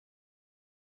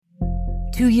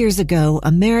2 years ago,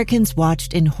 Americans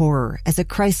watched in horror as a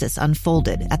crisis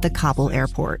unfolded at the Kabul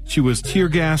airport. She was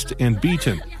tear-gassed and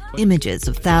beaten. Images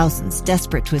of thousands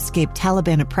desperate to escape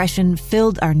Taliban oppression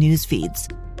filled our news feeds.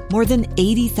 More than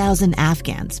 80,000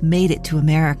 Afghans made it to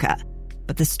America.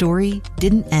 But the story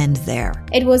didn't end there.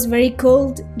 It was very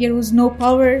cold. There was no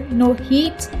power, no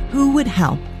heat. Who would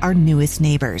help our newest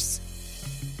neighbors?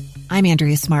 I'm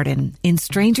Andrea Smartin. In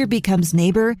Stranger Becomes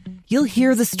Neighbor, you'll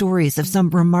hear the stories of some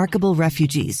remarkable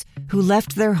refugees who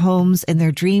left their homes and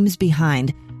their dreams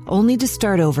behind, only to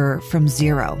start over from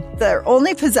zero. Their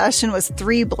only possession was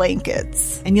 3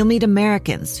 blankets. And you'll meet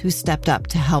Americans who stepped up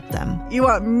to help them. You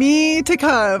want me to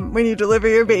come when you deliver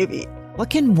your baby. What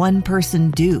can one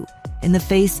person do in the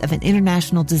face of an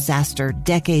international disaster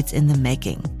decades in the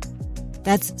making?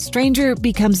 That's Stranger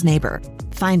Becomes Neighbor.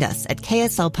 Find us at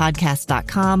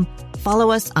kslpodcast.com.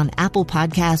 Follow us on Apple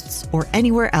Podcasts or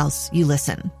anywhere else you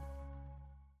listen.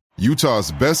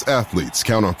 Utah's best athletes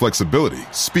count on flexibility,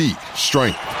 speed,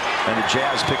 strength. And the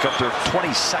Jazz pick up their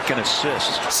 22nd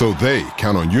assist. So they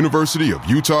count on University of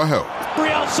Utah Health.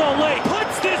 Real Salt Lake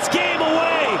puts this game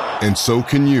away. And so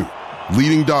can you.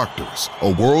 Leading doctors, a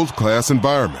world-class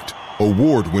environment,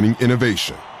 award-winning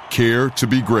innovation, care to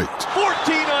be great.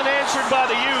 14 unanswered by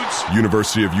the Utes.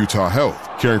 University of Utah Health,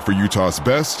 caring for Utah's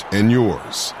best and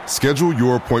yours. Schedule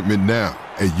your appointment now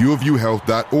at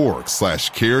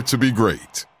uofuhealth.org/care to be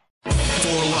great.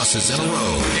 4 losses in a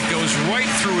row. It goes right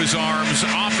through his arms,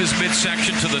 off his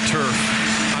midsection to the turf.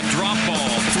 A drop ball.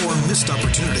 4 missed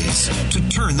opportunities to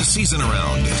turn the season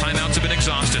around. Timeouts have been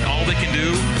exhausted. All they can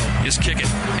do is kick it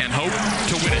and hope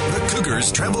to win it. The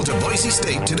Cougars travel to Boise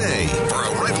State today for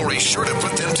a rivalry sure to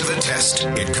put them to the test.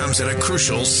 It comes at a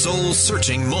crucial,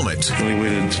 soul-searching moment. The only way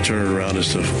to turn it around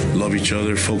is to love each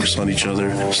other, focus on each other,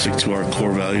 stick to our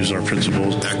core values and our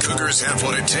principles. The Cougars have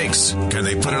what it takes. Can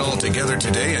they put it all together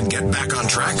today and get back on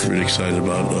track? Really excited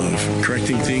about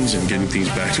correcting things and getting things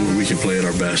back to where we can play at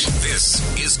our best. This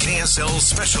is KSL's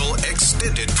special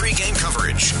extended pregame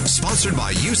coverage, sponsored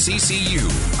by UCCU.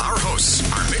 Our hosts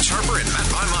are Mitch Harper and Matt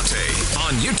Baimonte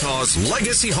on Utah's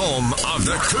legacy home of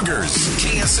the Cougars,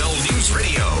 KSL News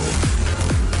Radio.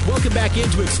 Welcome back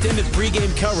into extended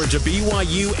pregame coverage of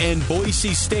BYU and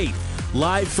Boise State.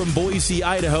 Live from Boise,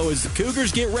 Idaho, as the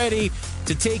Cougars get ready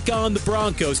to take on the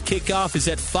Broncos. Kickoff is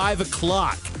at 5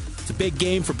 o'clock. It's a big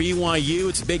game for BYU.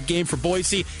 It's a big game for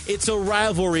Boise. It's a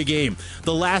rivalry game.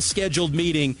 The last scheduled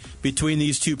meeting between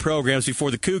these two programs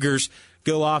before the Cougars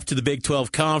go off to the Big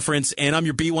 12 Conference. And I'm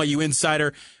your BYU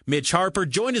insider, Mitch Harper,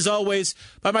 joined as always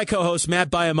by my co-host, Matt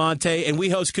Baimonte. And we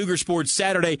host Cougar Sports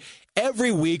Saturday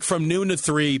every week from noon to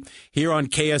 3 here on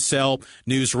KSL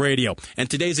News Radio.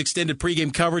 And today's extended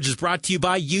pregame coverage is brought to you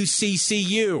by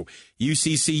UCCU.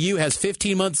 UCCU has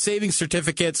 15-month savings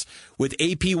certificates with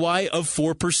APY of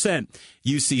 4%.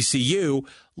 UCCU,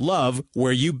 love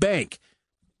where you bank.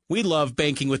 We love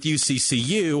banking with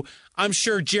UCCU. I'm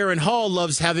sure Jaren Hall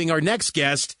loves having our next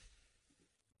guest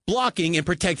blocking and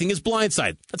protecting his blind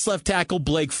side. That's left tackle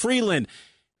Blake Freeland.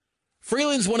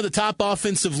 Freeland's one of the top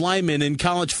offensive linemen in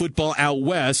college football out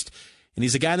west, and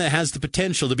he's a guy that has the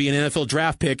potential to be an NFL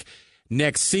draft pick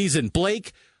next season.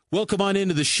 Blake, welcome on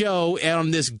into the show. And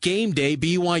on this game day,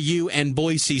 BYU and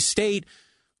Boise State,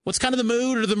 what's kind of the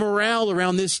mood or the morale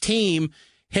around this team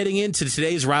heading into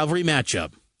today's rivalry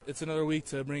matchup? It's another week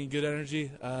to bring good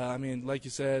energy. Like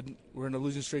you said, we're in a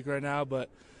losing streak right now, but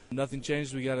nothing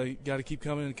changed. We gotta keep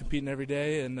coming and competing every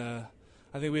day, and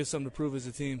I think we have something to prove as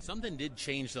a team. Something did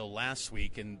change, though, last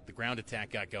week, and the ground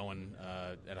attack got going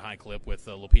at a high clip with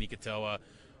Lopini Katoa.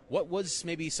 What was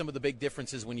maybe some of the big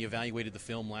differences when you evaluated the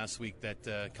film last week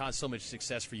that caused so much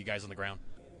success for you guys on the ground?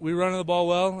 We run the ball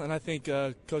well, and I think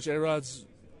Coach A-Rod's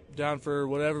down for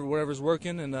whatever's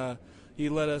working, and he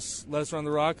let us run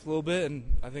the rock a little bit, and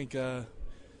I think it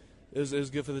was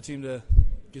good for the team to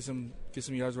get some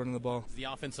yards running the ball. The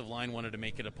offensive line wanted to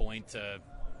make it a point to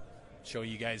show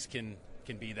you guys can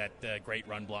be that great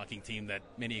run-blocking team that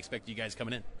many expect you guys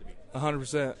coming in to be.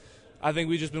 100%. I think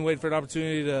we've just been waiting for an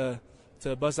opportunity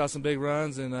to bust out some big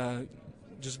runs and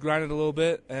just grind it a little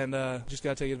bit, and just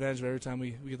got to take advantage of every time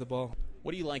we get the ball.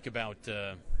 What do you like about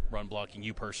run-blocking,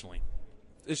 you personally?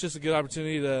 It's just a good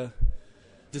opportunity to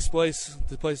displace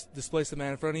the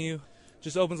man in front of you.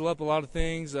 Just opens up a lot of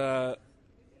things.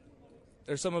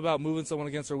 There's something about moving someone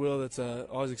against their will that's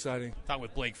always exciting. Talking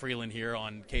with Blake Freeland here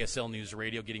on KSL News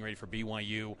Radio, getting ready for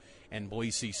BYU and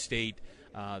Boise State.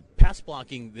 Pass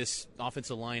blocking, this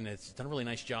offensive line has done a really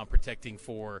nice job protecting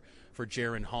for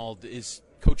Jaren Hall. Is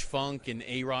Coach Funk and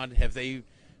A-Rod, have they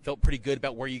felt pretty good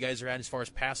about where you guys are at as far as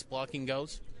pass blocking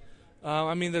goes?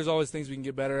 I mean, there's always things we can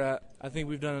get better at. I think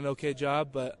we've done an okay job,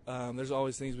 but there's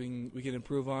always things we can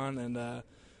improve on, and you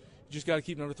just got to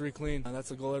keep number 3 clean. That's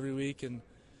the goal every week, and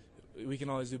we can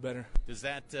always do better. Does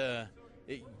that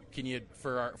can you,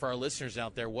 for our listeners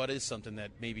out there, what is something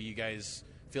that maybe you guys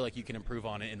feel like you can improve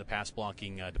on in the pass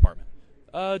blocking department?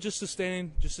 Just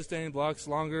sustaining blocks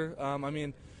longer. I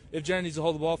mean, if Jaren needs to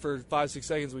hold the ball for 5-6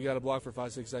 seconds, we got to block for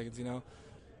 5-6 seconds.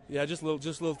 Yeah, just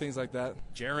little things like that.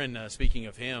 Jaren, speaking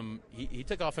of him, he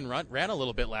took off and ran a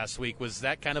little bit last week. Was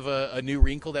that kind of a new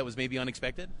wrinkle that was maybe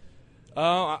unexpected?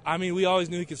 I mean, we always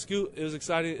knew he could scoot. It was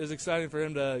exciting. It was exciting for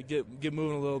him to get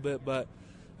moving a little bit. But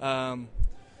yeah,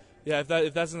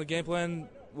 if that's in the game plan,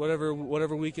 whatever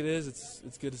week it is,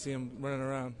 it's good to see him running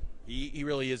around. He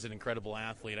really is an incredible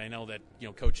athlete. I know that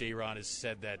Coach A-Rod has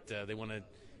said that they want to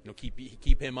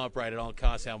keep him upright at all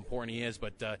costs, how important he is,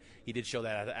 but he did show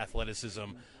that athleticism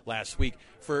last week.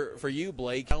 For you,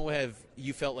 Blake, how have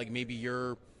you felt like maybe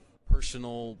your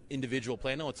personal individual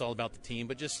play? I know it's all about the team,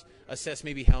 but just assess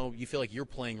maybe how you feel like you're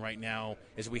playing right now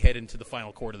as we head into the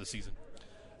final quarter of the season.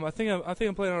 I think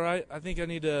I'm playing all right. I think I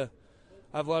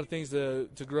have a lot of things to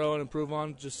grow and improve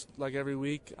on, just like every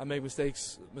week. I make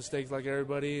mistakes like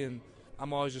everybody, and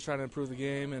I'm always just trying to improve the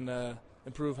game and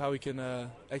improve how we can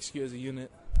execute as a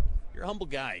unit. You're a humble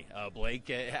guy, Blake.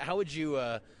 How would you?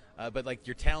 But like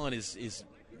your talent is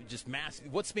just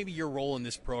massive. What's maybe your role in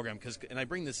this program? And I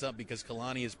bring this up because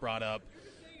Kalani has brought up,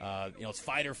 it's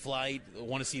fight or flight.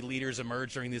 Want to see leaders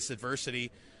emerge during this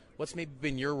adversity. What's maybe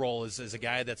been your role as a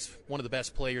guy that's one of the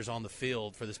best players on the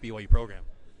field for this BYU program?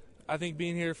 I think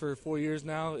being here for 4 years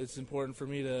now, it's important for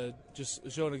me to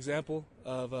just show an example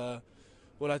of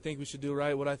what I think we should do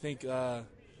right, what I think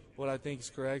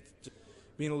is correct.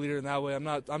 Being a leader in that way, I'm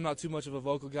not too much of a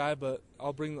vocal guy, but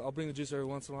I'll bring the juice every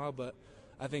once in a while. But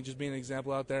I think just being an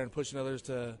example out there and pushing others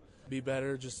to be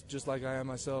better, just like I am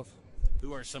myself.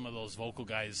 Who are some of those vocal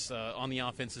guys on the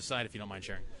offensive side, if you don't mind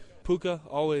sharing? Puka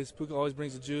always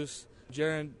brings the juice.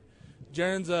 Jaren's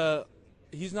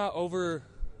he's not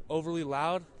overly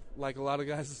loud like a lot of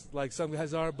guys, like some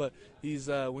guys are, but he's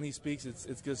when he speaks,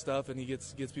 it's good stuff, and he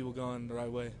gets people going the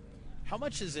right way. How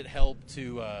much does it help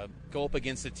to go up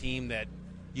against a team that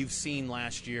you've seen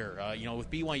last year? With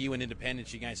BYU and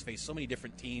Independence, you guys face so many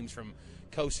different teams from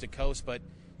coast to coast, but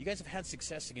you guys have had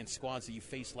success against squads that you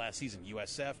faced last season,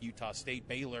 USF, Utah State,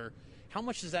 Baylor. How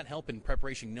much does that help in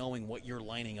preparation, knowing what you're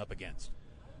lining up against?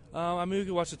 I mean, we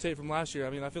could watch the tape from last year. I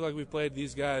mean, I feel like we've played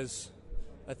these guys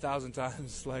 1,000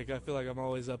 times. Like, I feel like I'm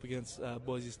always up against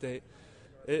Boise State.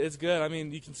 It's good. I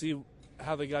mean, you can see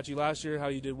how they got you last year, how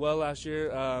you did well last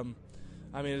year.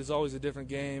 I mean, it's always a different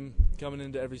game coming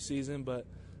into every season, but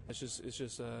it's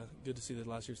just good to see the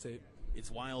last year's tape. It's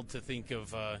wild to think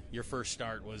of your first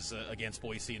start was against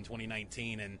Boise in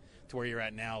 2019, and to where you're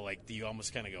at now. Like, do you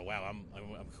almost kind of go, "Wow, I'm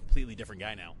a completely different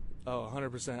guy now"? Oh,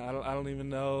 100%. I don't even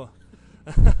know.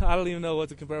 I don't even know what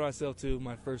to compare myself to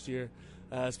my first year,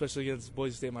 especially against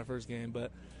Boise State, my first game.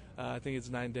 But I think it's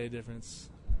a 9-day difference.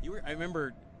 I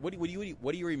remember. What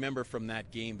do you remember from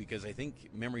that game? Because I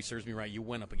think memory serves me right. You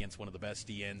went up against one of the best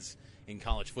DNs in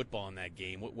college football in that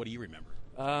game. What do you remember?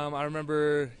 I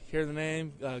remember hearing the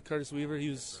name Curtis Weaver.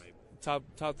 He was top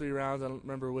 3 rounds. I don't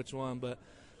remember which one, but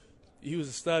he was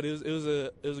a stud. It was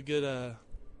a good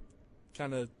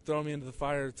kind of throw me into the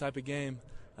fire type of game.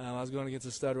 I was going against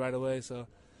a stud right away. So,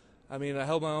 I mean, I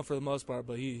held my own for the most part,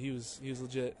 but he was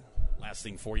legit. Last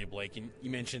thing for you, Blake, and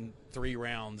you mentioned 3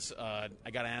 rounds. I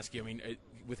got to ask you. I mean,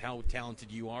 with how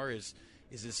talented you are, is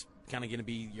this kind of going to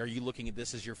be? Are you looking at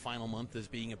this as your final month as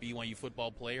being a BYU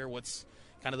football player? What's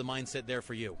kind of the mindset there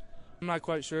for you? I'm not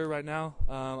quite sure right now.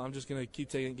 I'm just going to keep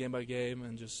taking it game by game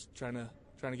and just trying to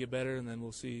get better, and then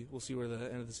we'll see where the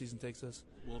end of the season takes us.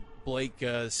 Well, Blake,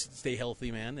 stay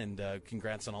healthy, man, and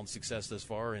congrats on all the success thus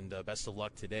far, and best of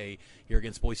luck today here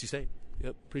against Boise State.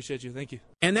 Yep, appreciate you. Thank you.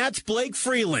 And that's Blake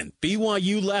Freeland,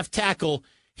 BYU left tackle,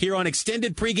 here on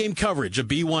extended pregame coverage of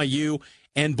BYU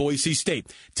and Boise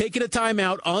State. Taking a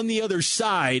timeout. On the other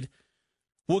side,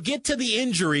 we'll get to the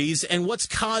injuries and what's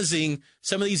causing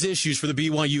some of these issues for the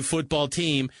BYU football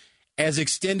team as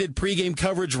extended pregame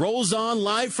coverage rolls on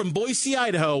live from Boise,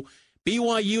 Idaho.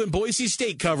 BYU and Boise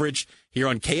State coverage here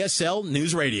on KSL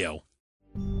News Radio.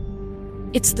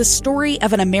 It's the story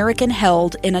of an American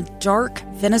held in a dark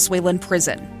Venezuelan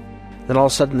prison. Then all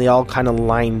of a sudden they all kind of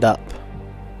lined up.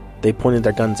 They pointed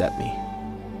their guns at me.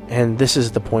 And this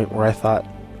is the point where I thought,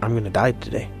 I'm going to die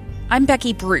today. I'm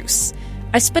Becky Bruce.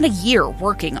 I spent a year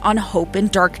working on Hope in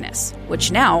Darkness,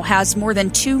 which now has more than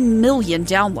 2 million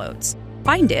downloads.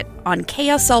 Find it on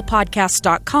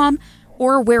KSLpodcast.com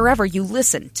or wherever you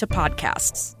listen to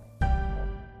podcasts.